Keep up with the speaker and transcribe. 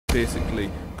basically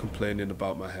complaining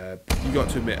about my hair. You got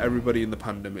to admit, everybody in the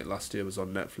pandemic last year was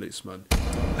on Netflix, man.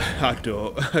 I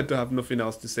don't have nothing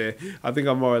else to say. I think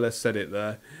I more or less said it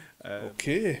there.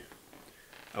 Okay,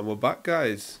 and we're back,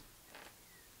 guys.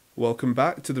 Welcome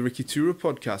back to the Ricky2ra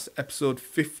podcast, episode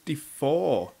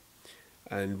 54.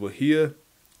 And we're here.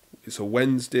 It's a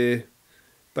Wednesday.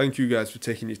 Thank you guys for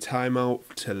taking your time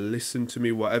out to listen to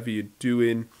me, whatever you're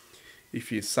doing. If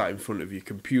you're sat in front of your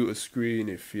computer screen,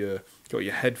 if you've got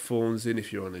your headphones in,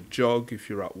 if you're on a jog, if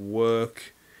you're at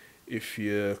work, if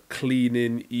you're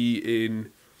cleaning, eating,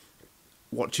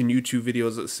 watching YouTube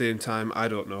videos at the same time, I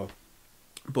don't know.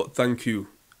 But thank you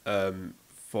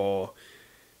for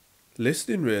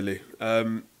listening, really.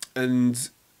 And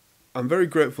I'm very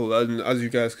grateful, and as you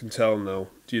guys can tell now,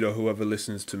 whoever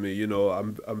listens to me,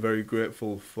 I'm very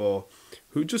grateful for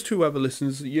whoever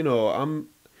listens.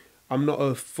 I'm not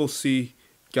a fussy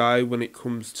guy when it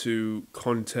comes to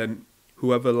content.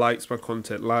 Whoever likes my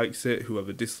content likes it.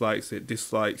 Whoever dislikes it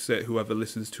dislikes it. Whoever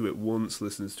listens to it once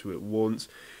listens to it once.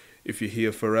 If you're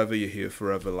here forever, you're here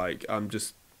forever. Like, I'm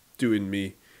just doing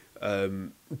me.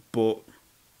 But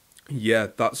yeah,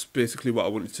 that's basically what I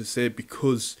wanted to say,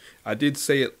 because I did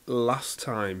say it last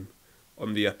time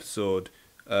on the episode,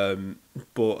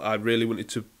 but I really wanted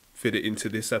to fit it into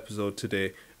this episode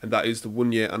today, and that is the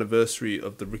 1 year anniversary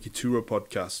of the Ricky2ra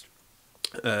podcast.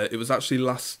 It was actually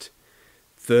last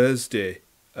Thursday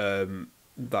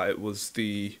that it was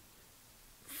the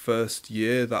first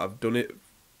year that I've done it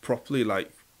properly,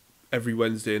 like every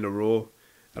Wednesday in a row.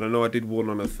 And I know I did one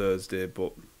on a Thursday,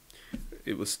 but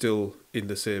it was still in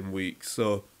the same week.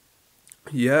 So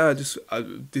yeah,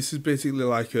 this is basically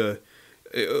like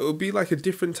it'll be like a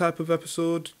different type of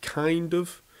episode, kind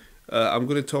of. I'm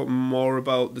going to talk more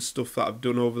about the stuff that I've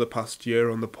done over the past year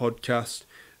on the podcast,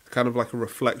 kind of like a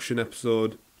reflection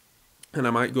episode. And I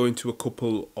might go into a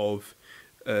couple of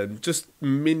just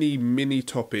mini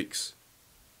topics.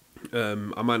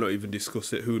 I might not even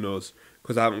discuss it, who knows,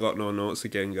 because I haven't got no notes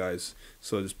again, guys.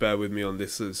 So just bear with me on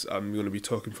this, as I'm going to be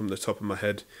talking from the top of my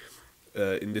head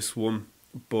in this one.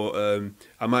 But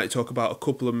I might talk about a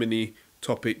couple of mini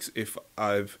topics if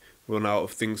I've run out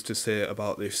of things to say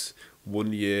about this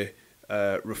 1 year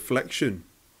reflection.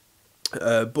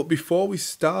 But before we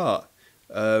start,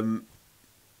 yeah,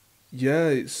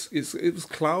 it's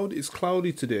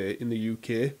cloudy today in the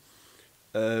UK.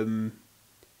 I've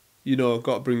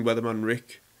got to bring Weatherman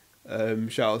Rick.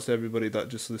 Shout out to everybody that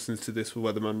just listens to this for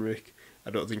Weatherman Rick. I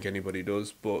don't think anybody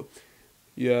does, but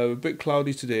yeah, a bit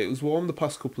cloudy today. It was warm the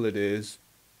past couple of days.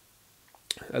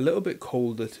 A little bit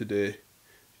colder today.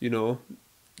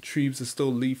 Trees are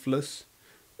still leafless.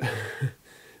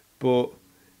 But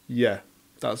yeah,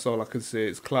 that's all I can say.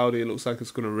 It's cloudy. It looks like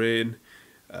it's going to rain.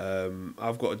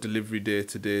 I've got a delivery day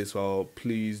today, so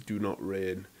please do not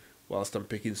rain whilst I'm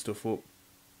picking stuff up.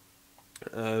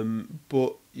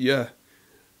 But yeah,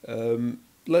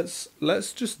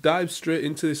 let's just dive straight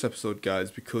into this episode,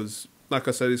 guys, because like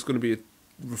I said, it's going to be a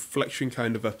reflection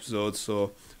kind of episode,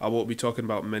 so I won't be talking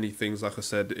about many things. Like I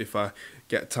said, if I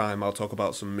get time, I'll talk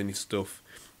about some mini stuff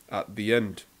at the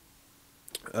end.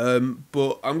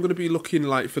 But I'm going to be looking,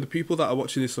 like, for the people that are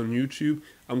watching this on YouTube,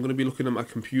 I'm going to be looking at my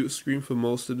computer screen for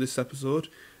most of this episode.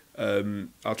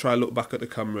 I'll try to look back at the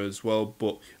camera as well,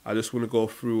 but I just want to go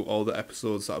through all the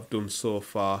episodes that I've done so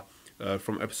far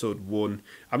from episode 1.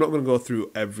 I'm not going to go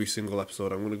through every single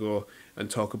episode. I'm going to go and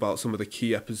talk about some of the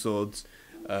key episodes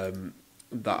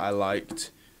that I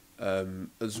liked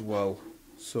as well.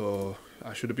 So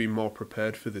I should have been more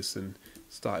prepared for this and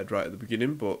started right at the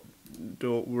beginning, but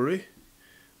don't worry.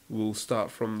 We'll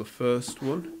start from the first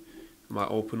one. I might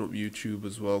open up YouTube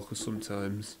as well, because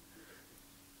sometimes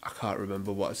I can't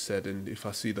remember what I said, and if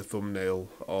I see the thumbnail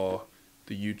or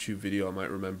the YouTube video, I might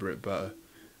remember it better.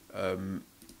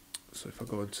 So if I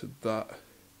go into that.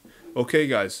 Okay,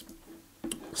 guys.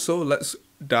 So let's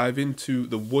dive into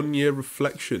the 1 year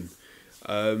reflection.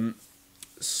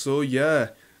 So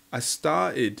yeah, I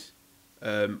started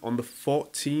on the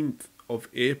 14th of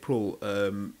April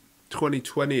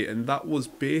 2020, and that was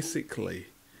basically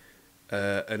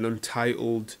an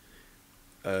untitled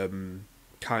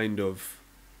kind of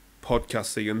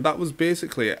podcast thing. And that was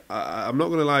basically, I'm not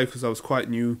going to lie, because I was quite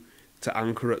new to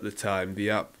Anchor at the time, the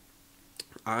app.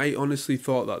 I honestly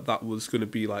thought that was going to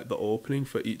be like the opening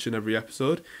for each and every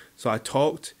episode. So I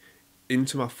talked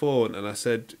into my phone and I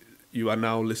said, "You are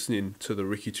now listening to the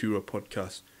Ricky2ra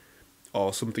podcast,"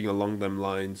 or something along them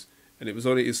lines. And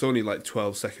it's only like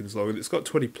 12 seconds long, and it's got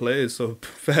 20 plays, so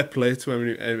fair play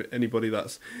to anybody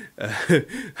that's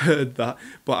heard that.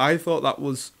 But I thought that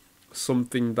was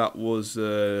something that was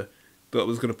that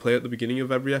was going to play at the beginning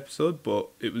of every episode, but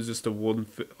it was just a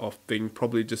one-off thing,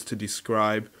 probably just to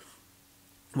describe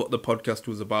what the podcast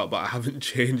was about, but I haven't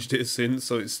changed it since,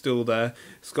 so it's still there.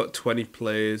 It's got 20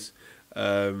 plays.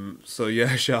 So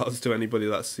yeah, shout outs to anybody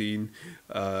that's seen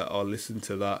or listened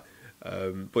to that.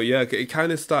 But yeah, it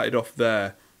kind of started off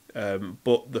there.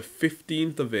 But the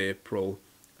 15th of April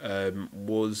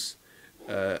was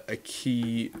a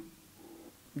key,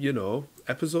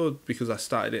 episode, because I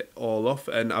started it all off,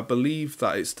 and I believe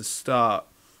that it's the start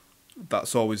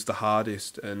that's always the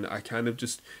hardest. And I kind of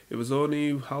it was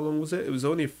only, how long was it? It was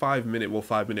only a 5 minute,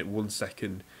 1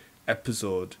 second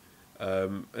episode.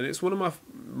 And it's one of my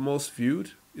most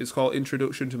viewed. It's called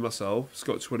Introduction to Myself. It's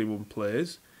got 21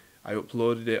 plays. I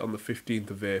uploaded it on the 15th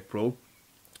of April.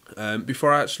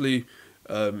 Before I actually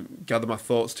gather my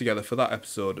thoughts together for that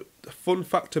episode, a fun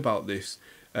fact about this,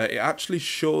 it actually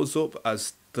shows up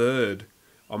as third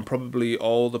on probably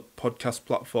all the podcast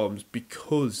platforms,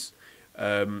 because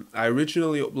I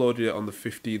originally uploaded it on the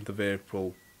 15th of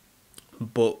April,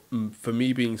 but for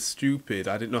me being stupid,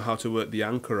 I didn't know how to work the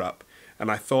Anchor app, and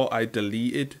I thought I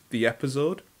deleted the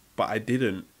episode, but I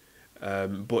didn't.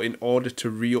 But in order to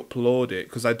re-upload it,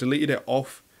 because I deleted it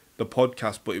off the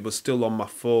podcast, but it was still on my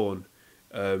phone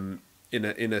in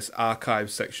a archive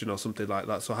section or something like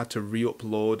that, so I had to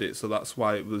re-upload it. So that's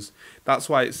why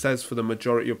it says for the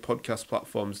majority of podcast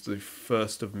platforms the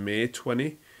 1st of May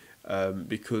 20,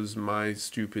 because my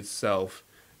stupid self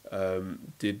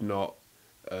did not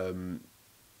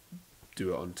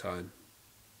do it on time.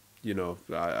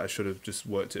 I should have just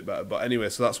worked it better. But anyway,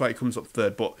 so that's why it comes up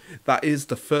third. But that is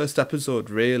the first episode,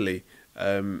 really.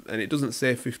 And it doesn't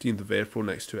say 15th of April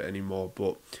next to it anymore,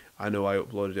 but I know I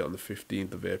uploaded it on the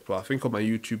 15th of April. I think on my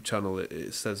YouTube channel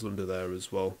it says under there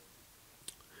as well.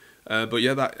 But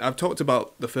yeah, I've talked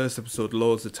about the first episode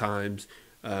loads of times.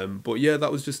 But yeah,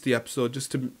 that was just the episode,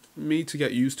 just to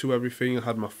get used to everything. I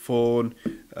had my phone,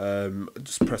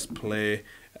 just pressed play,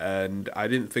 and I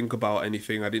didn't think about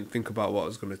anything. I didn't think about what I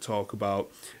was going to talk about.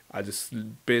 I just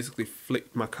basically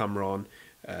flicked my camera on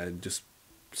and just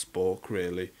spoke,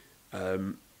 really.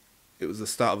 It was the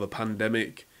start of a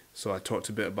pandemic, so I talked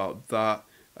a bit about that.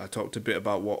 I talked a bit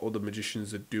about what other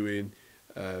magicians are doing,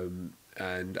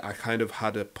 and I kind of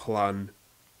had a plan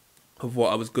of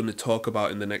what I was going to talk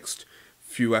about in the next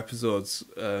few episodes.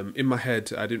 In my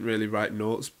head, I didn't really write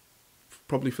notes,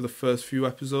 probably for the first few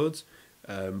episodes,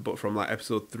 but from like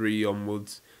episode 3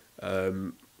 onwards,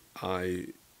 I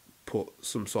put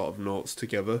some sort of notes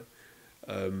together.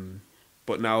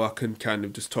 But now I can kind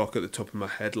of just talk at the top of my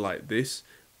head like this,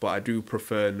 but I do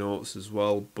prefer notes as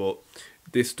well. But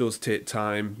this does take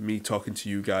time, me talking to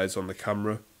you guys on the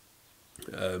camera.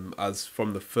 As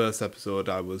from the first episode,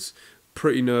 I was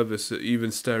pretty nervous,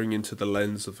 even staring into the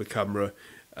lens of the camera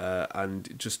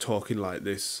and just talking like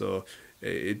this. So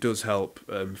it does help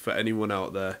for anyone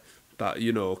out there that,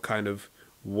 kind of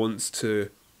wants to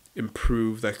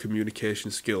improve their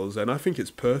communication skills. And I think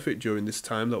it's perfect during this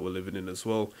time that we're living in as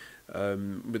well,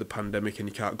 with the pandemic and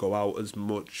you can't go out as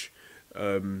much.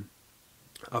 I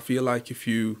feel like if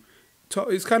you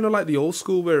talk, it's kind of like the old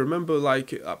school way. Remember,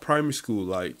 like at primary school,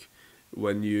 like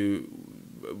when you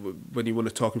want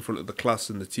to talk in front of the class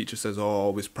and the teacher says, "Oh,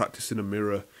 always practice in a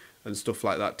mirror," and stuff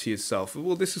like that to yourself.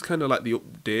 Well, this is kind of like the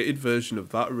updated version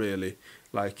of that, really.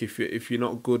 Like if you're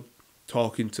not good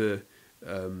talking to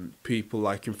people,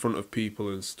 like in front of people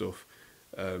and stuff,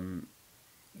 talking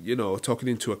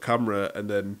into a camera and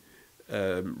then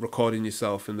recording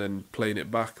yourself and then playing it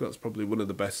back, that's probably one of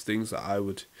the best things that I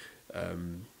would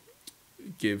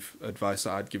give advice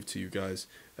that I'd give to you guys.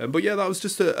 But yeah, that was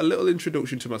just a little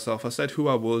introduction to myself. I said who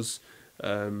I was,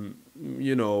 what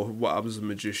I was a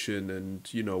magician, and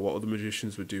what other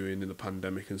magicians were doing in the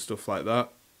pandemic and stuff like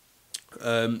that.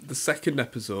 The second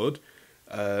episode,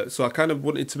 so I kind of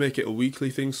wanted to make it a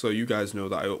weekly thing, so you guys know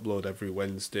that I upload every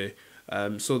Wednesday.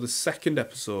 So the second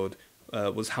episode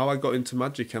was how I got into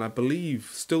magic, and I believe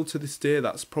still to this day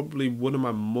that's probably one of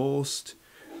my most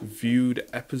viewed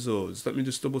episodes. Let me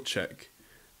just double check.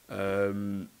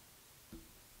 How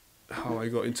I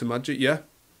got into magic,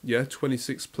 yeah,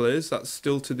 26 plays. That's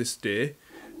still to this day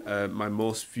my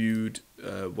most viewed,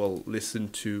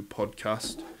 listened to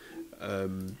podcast.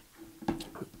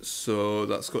 So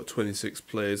that's got 26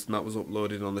 plays, and that was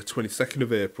uploaded on the 22nd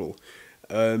of April.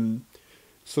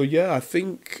 So yeah, I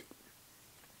think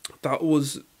that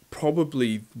was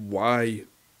probably why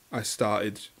I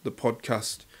started the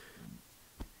podcast.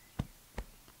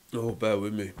 Oh, bear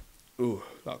with me. Oh,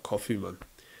 that coffee, man.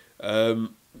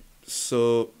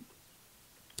 So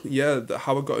yeah,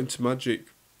 how I got into magic,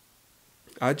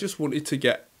 I just wanted to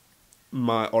get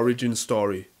my origin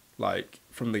story, like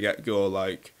from the get-go,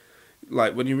 like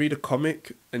like when you read a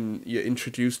comic and you're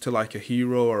introduced to like a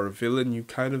hero or a villain, you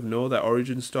kind of know their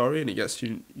origin story, and it gets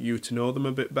you to know them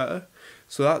a bit better.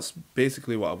 So that's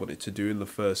basically what I wanted to do in the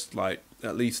first, like,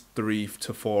 at least 3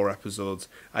 to 4 episodes.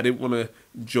 I didn't want to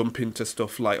jump into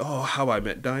stuff like, oh, how I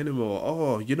met Dynamo,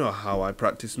 oh, you know, how I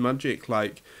practice magic.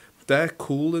 Like, they're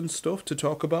cool and stuff to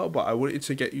talk about, but I wanted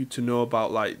to get you to know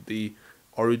about, like, the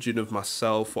origin of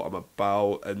myself, what I'm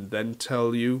about, and then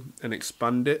tell you and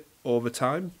expand it over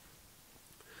time.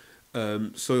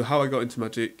 So how I got into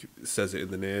magic, it says it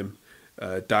in the name.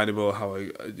 Dynamo, how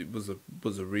it was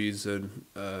a reason.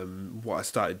 What I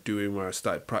started doing, where I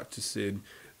started practicing,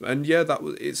 and yeah,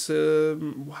 it's a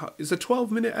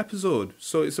 12-minute episode,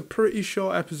 so it's a pretty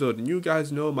short episode. And you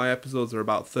guys know my episodes are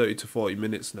about 30 to 40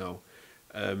 minutes now.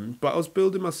 But I was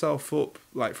building myself up.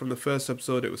 Like from the first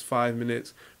episode, it was 5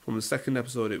 minutes. From the second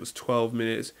episode, it was 12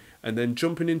 minutes, and then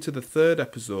jumping into the third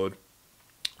episode,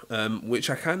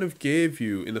 which I kind of gave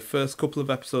you in the first couple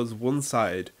of episodes, one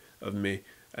side of me.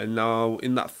 And now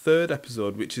in that third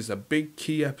episode, which is a big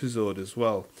key episode as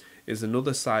well, is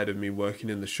another side of me working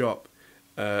in the shop.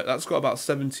 That's got about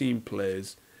 17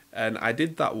 plays, and I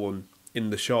did that one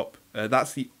in the shop.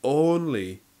 That's the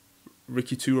only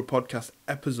Ricky2ra podcast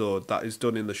episode that is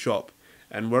done in the shop,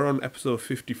 and we're on episode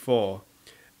 54,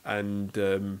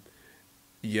 and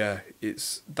yeah,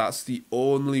 that's the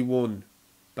only one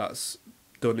that's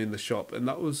done in the shop. And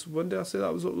that was, when did I say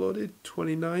that was uploaded?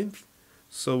 29th.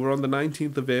 So we're on the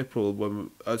 19th of April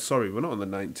when sorry, we're not on the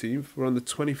 19th, we're on the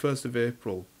 21st of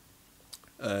April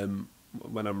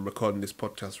when I'm recording this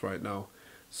podcast right now.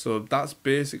 So that's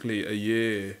basically a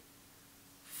year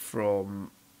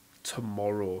from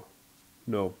tomorrow.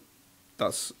 No,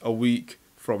 that's a week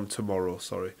from tomorrow,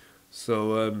 sorry.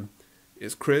 So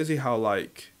it's crazy how,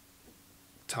 like,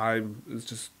 time has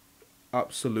just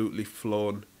absolutely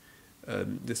flown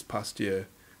this past year.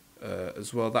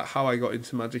 As well, that how I got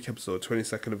into magic episode,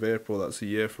 22nd of April, that's a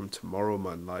year from tomorrow,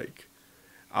 man. Like,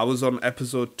 I was on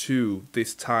episode 2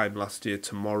 this time last year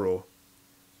tomorrow,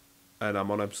 and I'm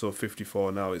on episode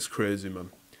 54 now. It's crazy, man.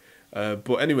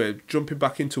 But anyway, jumping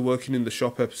back into working in the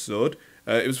shop episode,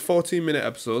 it was a 14-minute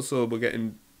episode, so we're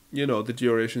getting, you know, the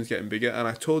duration's getting bigger. And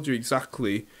I told you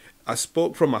exactly, I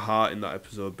spoke from my heart in that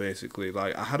episode, basically.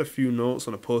 Like, I had a few notes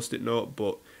on a post-it note,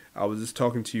 but I was just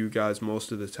talking to you guys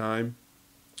most of the time.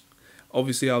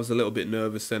 Obviously, I was a little bit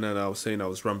nervous then, and I was saying I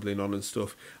was rambling on and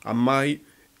stuff. I might,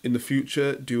 in the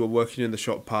future, do a working in the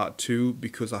shop part 2,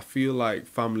 because I feel like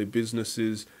family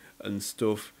businesses and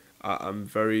stuff, I'm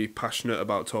very passionate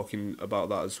about talking about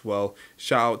that as well.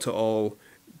 Shout out to all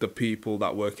the people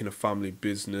that work in a family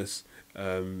business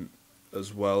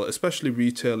as well, especially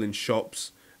retail in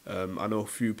shops. I know a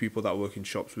few people that work in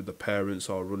shops with the parents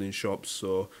or running shops,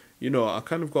 so, you know, I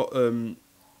kind of got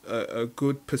a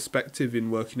good perspective in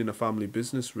working in a family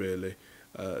business, really,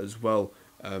 as well.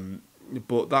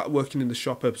 But that working in the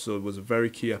shop episode was a very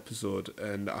key episode,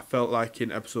 and I felt like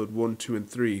in episode 1, 2 and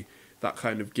 3 that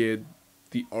kind of gave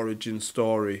the origin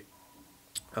story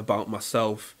about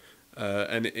myself,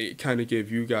 and it kind of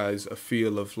gave you guys a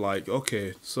feel of like,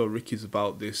 okay, so Ricky's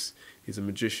about this, he's a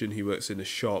magician, he works in a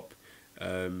shop,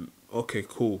 okay,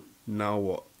 cool, now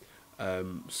what?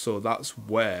 So that's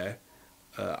where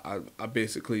I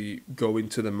basically go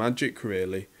into the magic,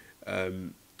 really,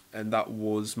 and that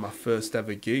was my first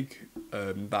ever gig,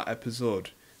 that episode.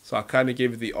 So I kind of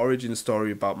gave you the origin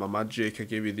story about my magic, I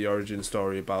gave you the origin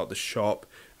story about the shop,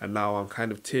 and now I'm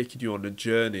kind of taking you on a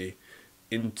journey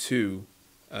into,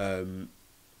 you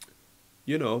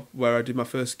know, where I did my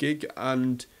first gig.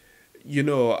 And, you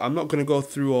know, I'm not going to go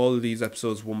through all of these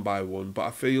episodes one by one, but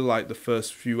I feel like the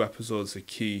first few episodes are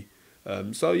key.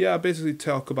 So yeah, I basically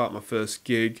talk about my first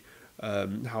gig,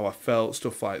 how I felt,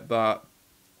 stuff like that,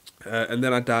 and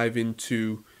then I dive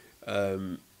into,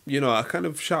 you know, I kind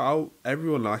of shout out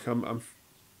everyone. Like, I'm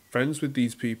friends with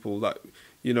these people that,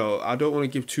 you know, I don't want to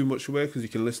give too much away because you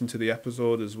can listen to the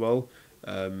episode as well.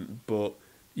 But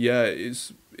yeah,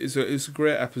 it's a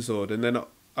great episode. And then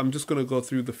I'm just going to go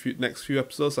through the next few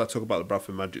episodes. So I talk about the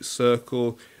Bradford Magic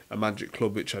Circle, a magic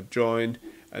club which I joined,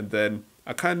 and then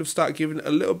I kind of start giving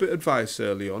a little bit of advice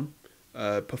early on,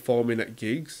 performing at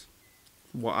gigs,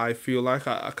 what I feel like.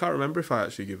 I can't remember if I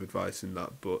actually give advice in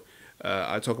that, but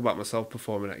I talk about myself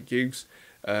performing at gigs.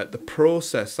 The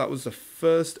process, that was the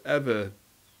first ever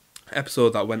episode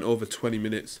that went over 20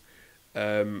 minutes.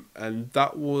 And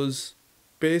that was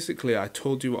basically, I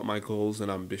told you what my goals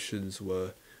and ambitions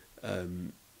were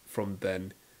from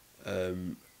then.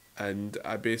 And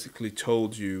I basically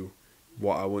told you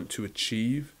what I want to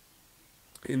achieve.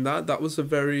 In that was a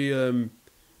very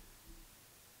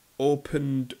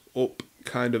opened up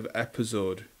kind of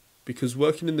episode, because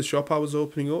working in the shop I was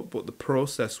opening up, but the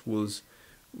process was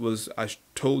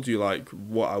told you like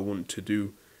what I want to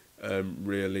do,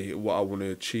 really what I want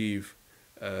to achieve,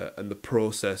 and the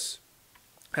process,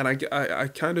 and I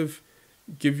kind of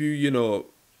give you, you know,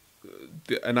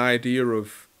 an idea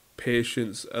of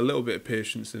patience, a little bit of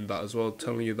patience in that as well,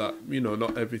 telling you that, you know,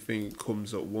 not everything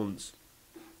comes at once.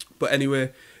 But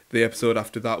anyway, the episode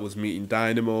after that was meeting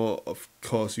Dynamo. Of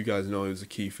course, you guys know he was a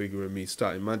key figure in me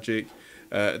starting Magic.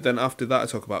 Then after that, I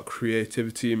talk about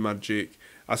creativity in Magic.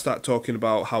 I start talking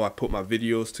about how I put my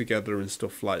videos together and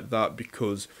stuff like that,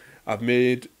 because I've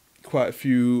made quite a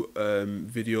few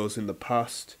videos in the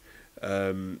past,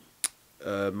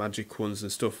 Magic ones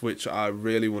and stuff, which I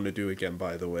really want to do again,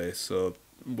 by the way, so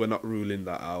we're not ruling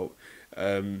that out.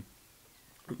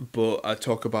 But I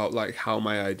talk about like how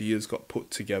my ideas got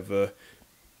put together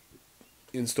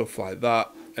and stuff like that.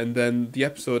 And then the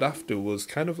episode after was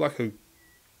kind of like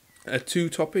a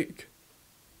two-topic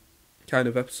kind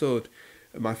of episode.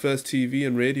 My first TV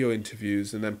and radio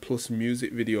interviews, and then plus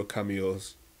music video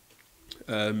cameos.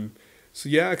 So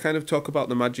yeah, I kind of talk about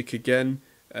the Magic again,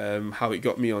 how it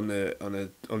got me on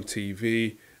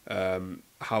TV,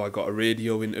 how I got a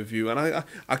radio interview, and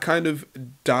I kind of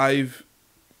dive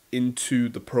into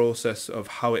the process of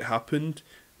how it happened.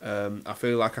 I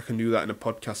feel like I can do that in a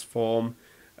podcast form.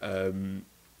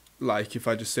 Like if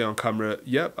I just say on camera,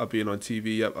 yep, I've been on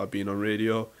TV, yep, I've been on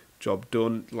radio, job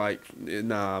done. Like,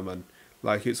 nah, man.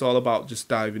 Like, it's all about just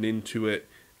diving into it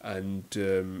and,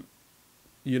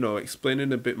 you know,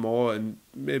 explaining a bit more, and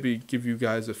maybe give you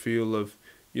guys a feel of,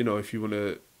 you know, if you want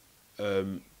to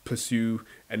pursue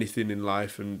anything in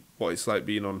life and what it's like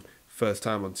being on first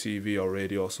time on TV or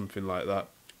radio or something like that.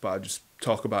 But I just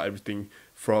talk about everything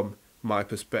from my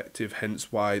perspective,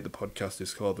 hence why the podcast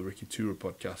is called the Ricky2ra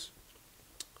podcast.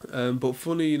 But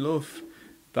funny enough,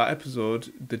 that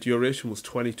episode, the duration was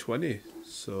 2020.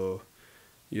 So,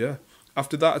 yeah.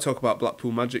 After that, I talk about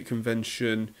Blackpool Magic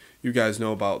Convention. You guys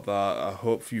know about that. I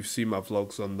hope you've seen my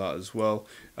vlogs on that as well.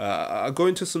 I go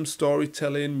into some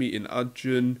storytelling, meeting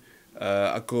Adrian.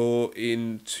 I go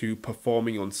into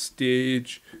performing on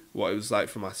stage, what it was like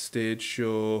for my stage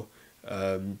show.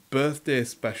 Birthday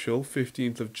special,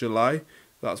 15th of July.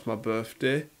 That's my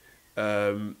birthday.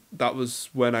 That was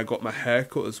when I got my hair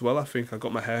cut as well. I think I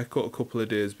got my hair cut a couple of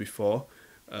days before.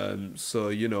 So,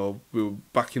 you know, we were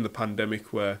back in the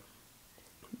pandemic where,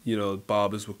 you know,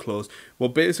 barbers were closed. Well,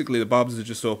 basically, the barbers had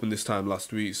just opened this time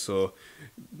last week, so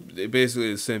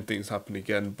basically the same thing's happened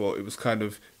again, but it was kind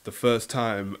of the first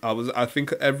time. I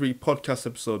think every podcast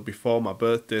episode before my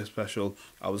birthday special,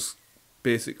 I was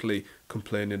basically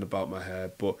complaining about my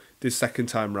hair, but this second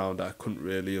time round, I couldn't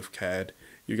really have cared.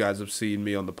 You guys have seen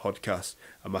me on the podcast,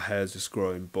 and my hair's just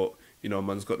growing, but, you know,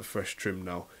 man's got the fresh trim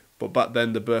now. But back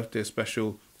then, the birthday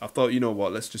special, I thought, you know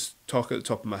what, let's just talk at the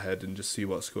top of my head and just see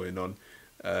what's going on.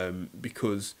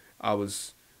 Because I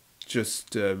was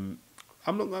just, I'm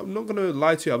not gonna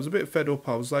lie to you, I was a bit fed up.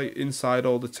 I was like inside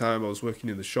all the time. I was working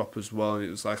in the shop as well, and it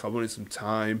was like I wanted some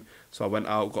time, so I went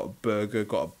out, got a burger,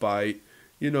 got a bite,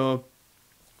 you know,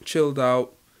 chilled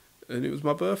out, and it was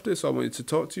my birthday, so I wanted to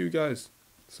talk to you guys.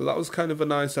 So that was kind of a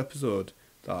nice episode,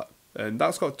 and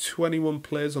that's got 21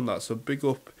 plays on that, so big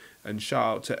up and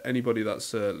shout out to anybody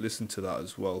that's listened to that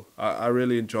as well. I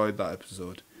really enjoyed that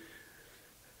episode.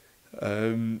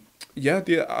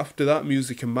 After that,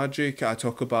 music and magic, I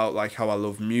talk about like how I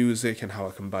love music and how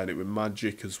I combine it with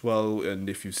magic as well. And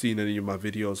if you've seen any of my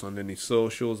videos on any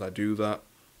socials, I do that.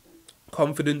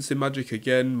 Confidence in magic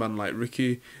again, man like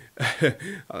Ricky,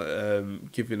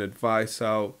 giving advice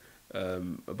out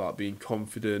about being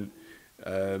confident.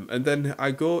 And then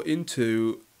I go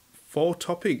into 4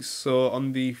 topics. So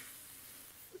on the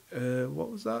what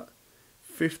was that?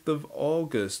 5th of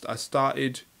August, I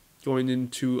started going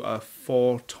into a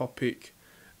 4-topic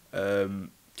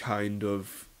kind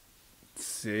of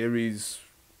series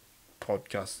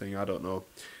podcast thing, I don't know.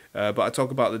 But I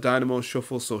talk about the Dynamo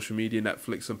Shuffle, social media,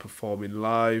 Netflix, and performing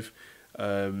live.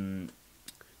 That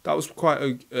was quite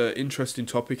an interesting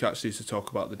topic, actually, to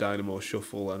talk about the Dynamo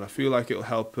Shuffle, and I feel like it'll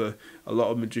help a lot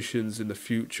of magicians in the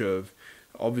future.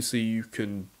 Obviously, you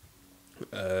can,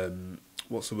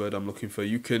 what's the word I'm looking for?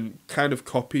 You can kind of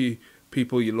copy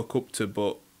people you look up to,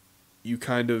 but you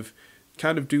kind of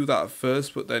do that at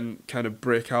first, but then kind of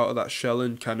break out of that shell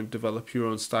and kind of develop your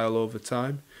own style over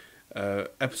time.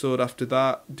 Episode after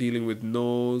that, dealing with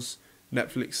no's,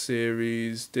 Netflix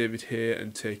series, David Hay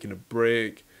and taking a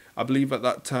break. I believe at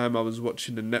that time I was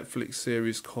watching a Netflix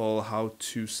series called How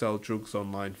to Sell Drugs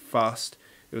Online Fast.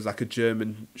 It was like a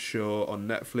German show on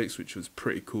Netflix, which was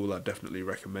pretty cool. I definitely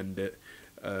recommend it.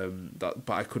 but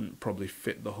I couldn't probably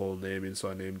fit the whole name in, so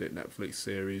I named it Netflix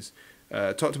series.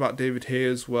 Talked about David Hay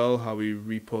as well, how he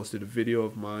reposted a video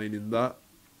of mine in that.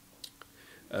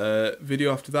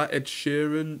 Video after that, Ed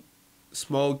Sheeran,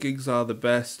 Small Gigs Are the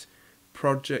Best,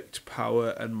 Project Power,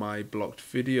 and my blocked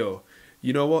video.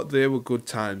 You know what? They were good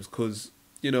times because,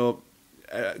 you know,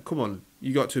 come on,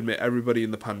 you got to admit everybody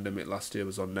in the pandemic last year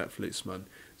was on Netflix, man.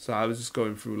 So I was just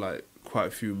going through like quite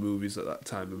a few movies at that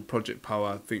time, and Project Power,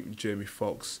 I think Jamie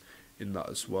Foxx in that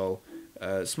as well.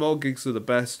 Small Gigs Are the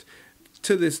Best.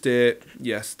 To this day,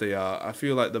 yes, they are. I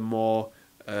feel like the more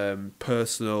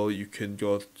personal, you can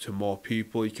go to more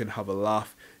people, you can have a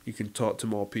laugh, you can talk to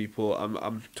more people.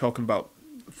 I'm talking about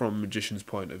from a magician's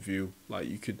point of view, like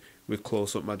you could with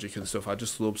close-up magic and stuff. I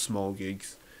just love small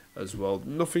gigs as well.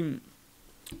 Nothing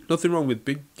wrong with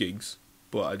big gigs,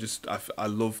 but I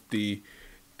love the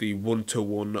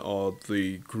one-to-one or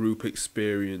the group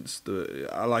experience.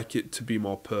 I like it to be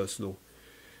more personal.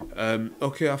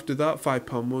 Okay, after that,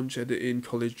 £5 Munch, editing,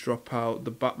 College Dropout,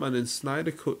 the Batman and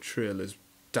Snyder Cut trailers.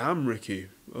 Damn, Ricky.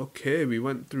 Okay, we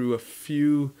went through a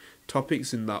few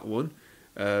topics in that one.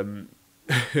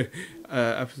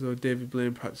 Episode David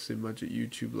Blaine practicing magic,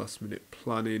 YouTube last minute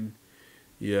planning.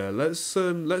 Yeah, let's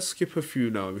skip a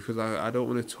few now because I don't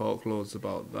want to talk loads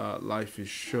about that. Life is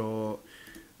short.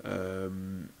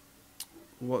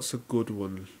 What's a good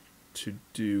one to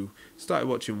do? Started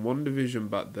watching WandaVision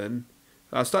back then.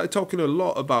 I started talking a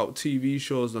lot about TV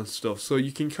shows and stuff, so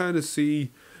you can kind of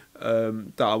see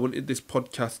that I wanted this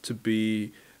podcast to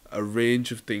be a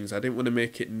range of things. I didn't want to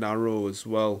make it narrow as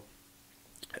well.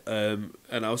 And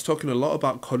I was talking a lot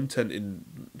about content in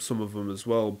some of them as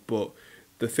well, but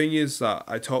the thing is that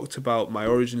I talked about my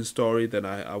origin story, then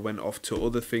I went off to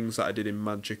other things that I did in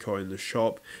magic or in the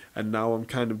shop, and now I'm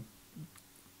kind of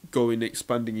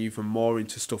expanding even more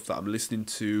into stuff that I'm listening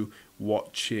to,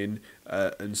 watching,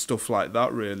 and stuff like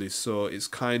that, really. So it's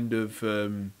kind of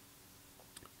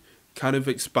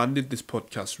expanded this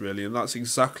podcast, really, and that's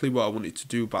exactly what I wanted to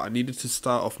do, but I needed to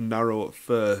start off narrow at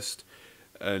first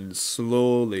and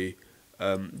slowly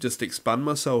just expand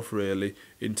myself, really,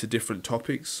 into different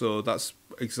topics. So that's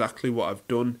exactly what I've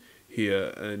done here,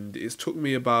 and it's took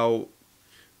me about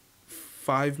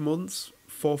 4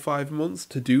 or 5 months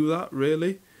to do that,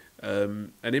 really.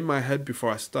 And in my head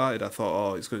before I started, I thought,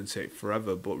 oh, it's going to take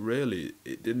forever, but really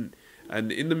it didn't.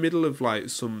 And in the middle of like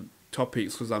some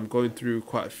topics, because I'm going through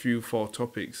quite a few 4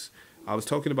 topics, I was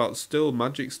talking about still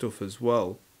magic stuff as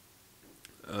well.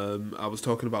 I was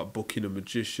talking about booking a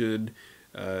magician.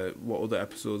 What other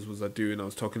episodes was I doing? I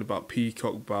was talking about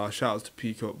Peacock Bar. Shout out to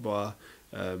Peacock Bar,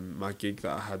 my gig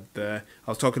that I had there.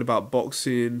 I was talking about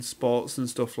boxing, sports and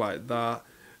stuff like that.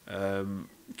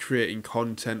 Creating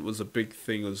content was a big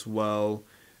thing as well.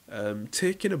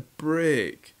 Taking a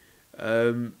break,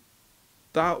 that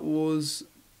was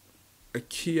a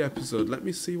key episode. Let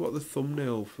me see what the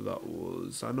thumbnail for that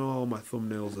was. I know all my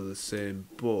thumbnails are the same,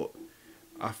 but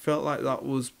I felt like that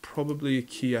was probably a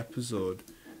key episode.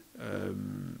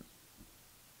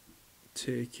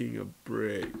 Taking a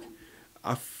break.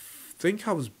 I think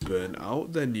I was burnt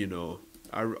out then, you know.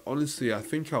 Honestly, I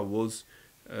think I was.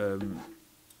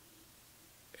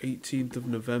 18th of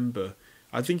November.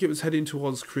 I think it was heading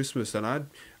towards Christmas, and I'd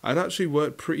actually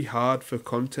worked pretty hard for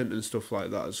content and stuff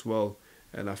like that as well,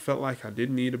 and I felt like I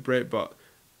did need a break, but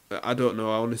I don't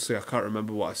know, honestly I can't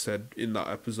remember what I said in that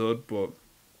episode, but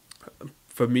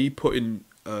for me putting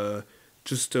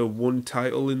just one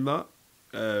title in that,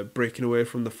 breaking away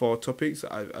from the 4 topics,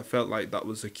 I felt like that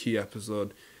was a key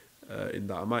episode in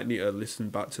that. I might need to listen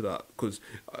back to that, because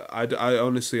I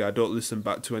honestly, I don't listen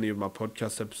back to any of my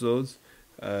podcast episodes,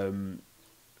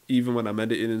 even when I'm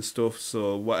editing and stuff,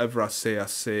 so whatever I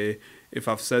say. If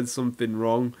I've said something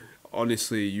wrong,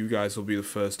 honestly, you guys will be the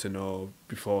first to know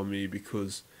before me,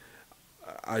 because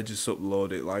I just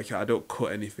upload it. Like, I don't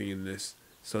cut anything in this,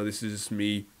 so this is just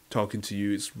me talking to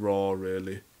you. It's raw,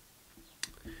 really.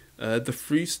 The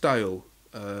freestyle,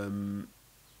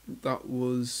 that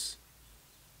was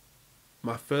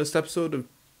my first episode of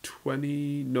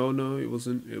 20. No, it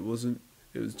wasn't.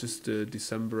 It was just a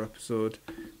December episode.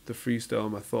 The freestyle,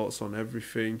 my thoughts on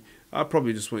everything. I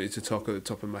probably just wanted to talk at the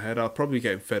top of my head. I'm probably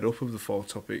getting fed up of the 4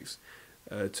 topics,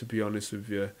 to be honest with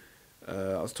you.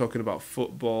 I was talking about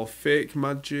football, fake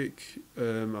magic.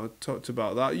 I talked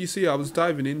about that. You see, I was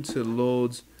diving into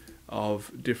loads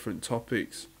of different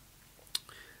topics.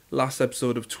 Last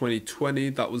episode of 2020,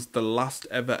 that was the last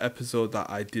ever episode that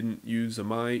I didn't use a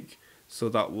mic. So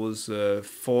that was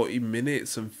 40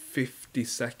 minutes and 50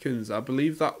 seconds. I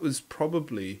believe that was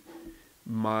probably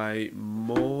my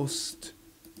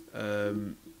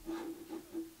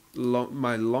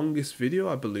my longest video,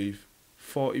 I believe.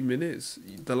 40 minutes.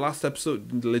 The last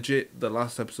episode, legit, the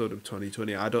last episode of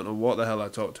 2020, I don't know what the hell I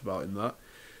talked about in that.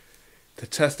 The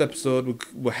test episode,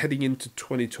 we're heading into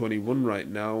 2021 right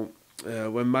now.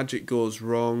 When magic goes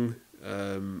wrong,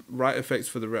 right effects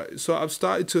for the... So I've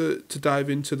started to dive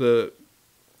into the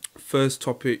first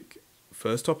topic,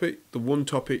 the one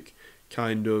topic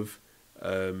kind of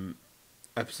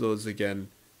episodes again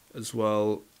as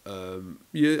well.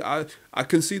 Yeah, I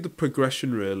can see the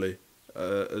progression really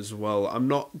as well. I'm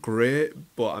not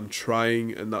great, but I'm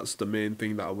trying, and that's the main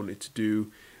thing that I wanted to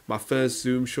do. My first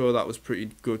Zoom show, that was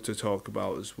pretty good to talk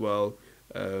about as well.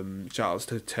 Shout outs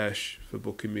to Tesh for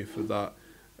booking me for that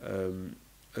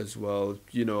as well.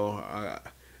 You know,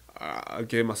 I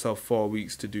gave myself 4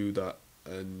 weeks to do that,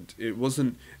 and it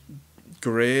wasn't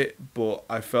great, but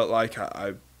I felt like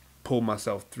I pulled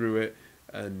myself through it,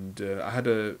 and I had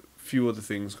a few other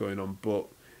things going on, but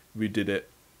we did it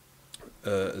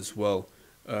as well.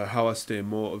 How I stay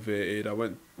motivated, I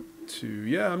went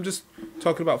to, I'm just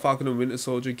talking about Falcon and Winter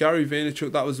Soldier. Gary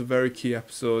Vaynerchuk, that was a very key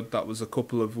episode. That was a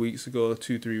couple of weeks ago,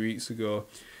 2-3 weeks ago,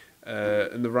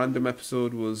 and the random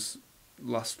episode was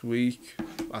last week.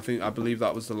 I believe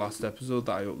that was the last episode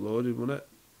that I uploaded, wasn't it?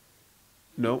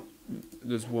 No,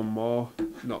 there's one more.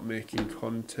 Not making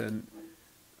content.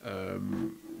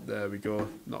 There we go.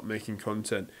 Not making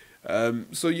content.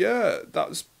 So yeah,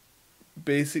 that's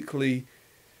basically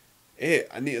it.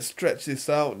 I need to stretch this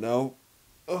out now.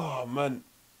 Oh man,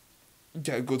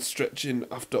 get a good stretch in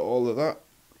after all of that.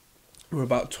 We're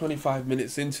about 25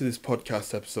 minutes into this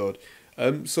podcast episode.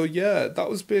 So yeah, that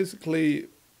was basically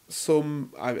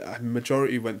some... I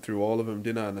majority went through all of them,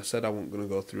 didn't I? And I said I wasn't going to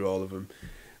go through all of them.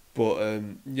 But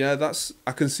yeah,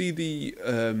 I can see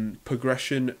the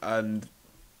progression and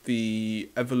the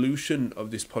evolution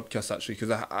of this podcast actually,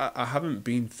 because I haven't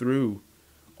been through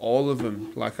all of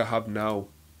them like I have now,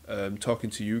 talking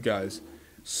to you guys.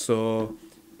 So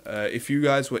if you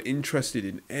guys were interested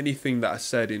in anything that I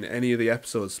said in any of the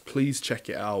episodes, please check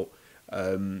it out.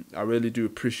 I really do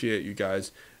appreciate you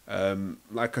guys.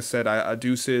 Like I said, I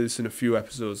do say this in a few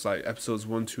episodes, like episodes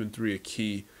 1, 2 and 3 are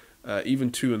key,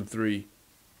 even 2 and 3.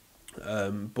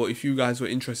 But if you guys were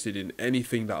interested in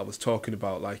anything that I was talking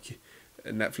about, like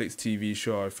a Netflix TV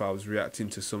show, or if I was reacting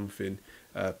to something,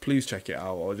 please check it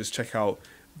out, or just check out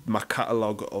my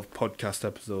catalogue of podcast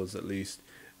episodes at least.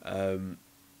 I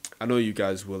know you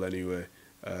guys will anyway.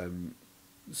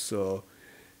 So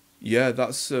yeah,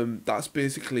 that's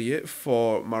basically it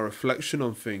for my reflection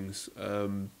on things.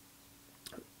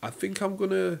 I think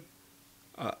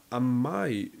I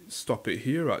might stop it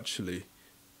here actually,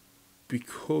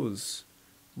 because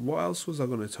what else was I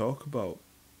going to talk about?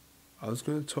 I was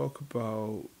going to talk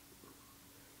about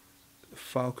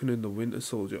Falcon and the Winter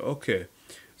Soldier. Okay,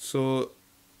 so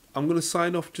I'm going to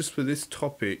sign off just for this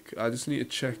topic. I just need to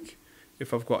check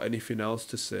if I've got anything else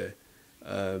to say.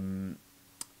 I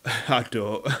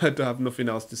don't have nothing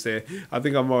else to say. I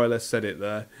think I more or less said it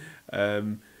there.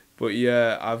 But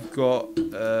yeah, I've got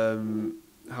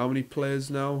how many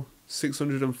plays now?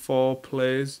 604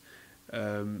 plays.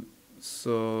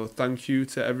 So thank you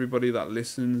to everybody that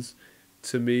listens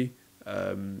to me.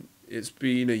 It's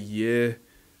been a year.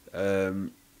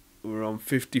 We're on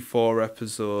 54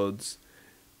 episodes.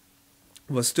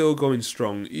 We're still going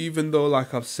strong, even though,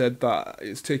 like I've said, that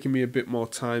it's taken me a bit more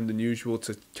time than usual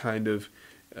to kind of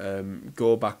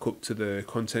go back up to the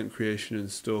content creation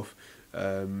and stuff.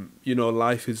 You know,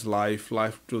 life is life.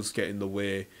 Life does get in the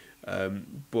way.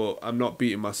 But I'm not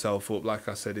beating myself up, like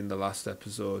I said in the last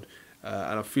episode.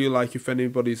 And I feel like if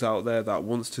anybody's out there that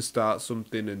wants to start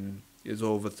something and is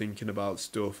overthinking about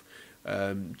stuff,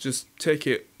 just take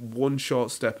it one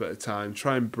short step at a time.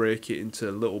 Try and break it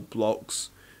into little blocks.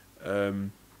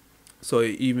 So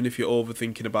even if you're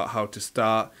overthinking about how to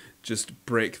start, just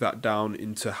break that down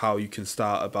into how you can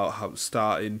start, about how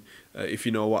starting, if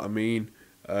you know what I mean.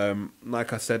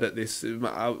 Like I said at this,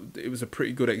 it was a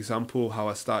pretty good example how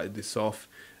I started this off.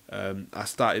 I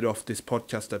started off this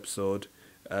podcast episode,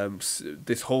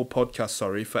 this whole podcast,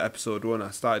 sorry, for episode 1, I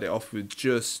started it off with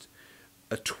just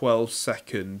a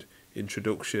 12-second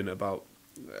introduction about,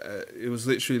 it was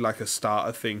literally like a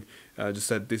starter thing. I just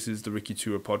said, this is the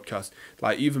Ricky2ra podcast.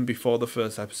 Like, even before the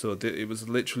first episode, it was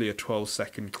literally a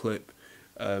 12-second clip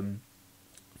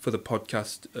for the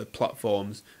podcast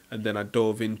platforms, and then I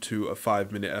dove into a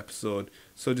 5-minute episode.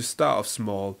 So just start off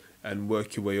small and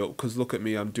work your way up, because look at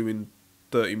me, I'm doing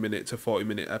 30-minute to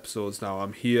 40-minute episodes now.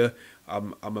 I'm here,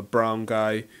 I'm a brown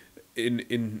guy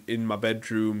in my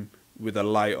bedroom with a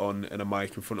light on and a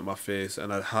mic in front of my face,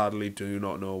 and I hardly do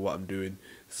not know what I'm doing.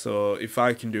 So if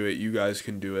I can do it, you guys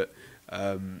can do it.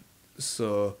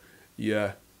 So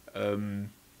yeah,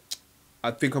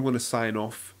 I think I'm going to sign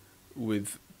off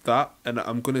with that, and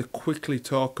I'm going to quickly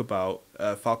talk about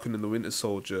Falcon and the Winter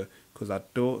Soldier, because I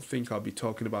don't think I'll be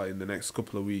talking about it in the next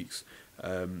couple of weeks.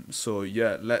 So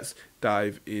yeah, let's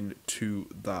dive into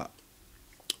that.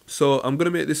 So I'm going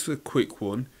to make this a quick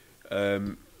one,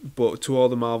 but to all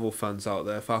the Marvel fans out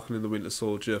there, Falcon and the Winter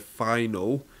Soldier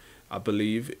final, I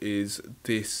believe, is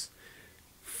this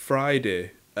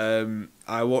Friday.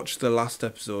 I watched the last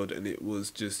episode and it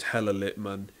was just hella lit,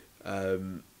 man.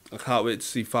 I can't wait to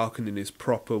see Falcon in his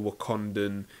proper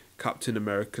Wakandan Captain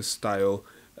America style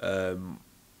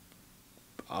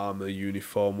armor,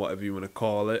 uniform, whatever you want to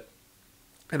call it.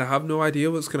 And I have no idea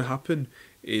what's going to happen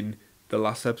in the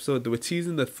last episode. They were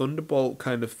teasing the Thunderbolt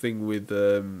kind of thing with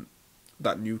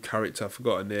that new character. I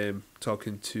forgot her name.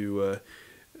 Talking to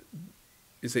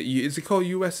is he called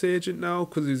US Agent now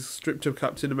because he's stripped of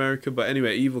Captain America? But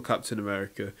anyway, evil Captain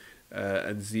America,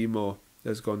 and Zemo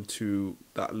has gone to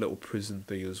that little prison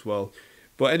thing as well.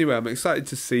 But anyway, I'm excited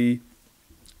to see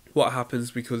what happens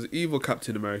because evil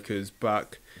Captain America is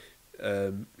back.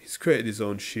 He's created his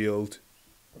own shield,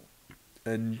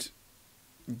 and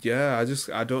yeah,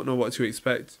 I don't know what to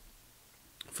expect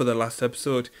for the last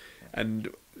episode. And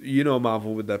you know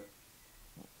Marvel with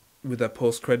their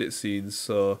post-credit scenes,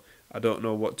 so I don't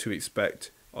know what to expect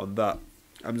on that.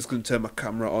 I'm just going to turn my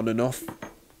camera on and off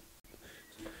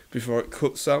before it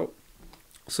cuts out.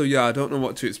 So yeah, I don't know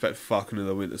what to expect for Falcon and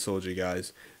the Winter Soldier,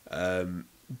 guys.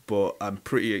 But I'm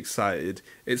pretty excited.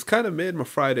 It's kind of made my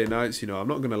Friday nights, you know, I'm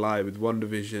not going to lie, with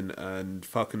WandaVision and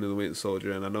Falcon and the Winter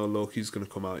Soldier, and I know Loki's going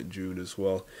to come out in June as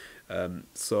well.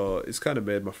 So it's kind of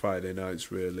made my Friday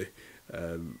nights, really.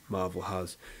 Marvel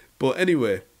has. But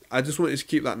anyway, I just wanted to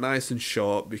keep that nice and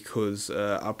short because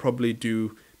I'll probably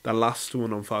do the last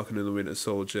one on Falcon and the Winter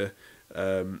Soldier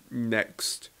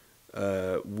next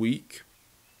week.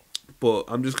 But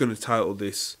I'm just going to title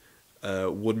this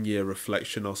 1 year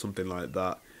reflection or something like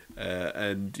that.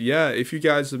 And yeah, if you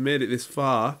guys have made it this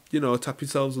far, you know, tap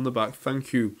yourselves on the back.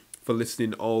 Thank you for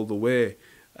listening all the way.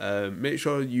 Make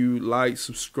sure you like,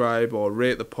 subscribe, or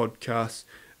rate the podcast.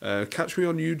 Catch me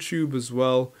on YouTube as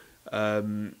well, at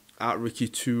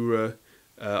Ricky2ra,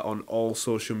 on all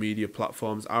social media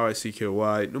platforms,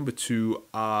 RICKY, number 2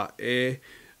 RA.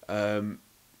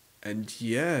 And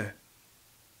yeah,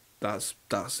 that's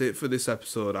it for this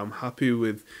episode. I'm happy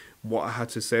with what I had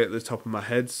to say at the top of my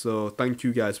head, so thank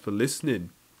you guys for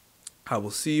listening. I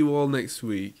will see you all next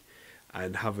week,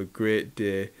 and have a great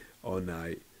day or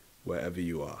night wherever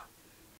you are.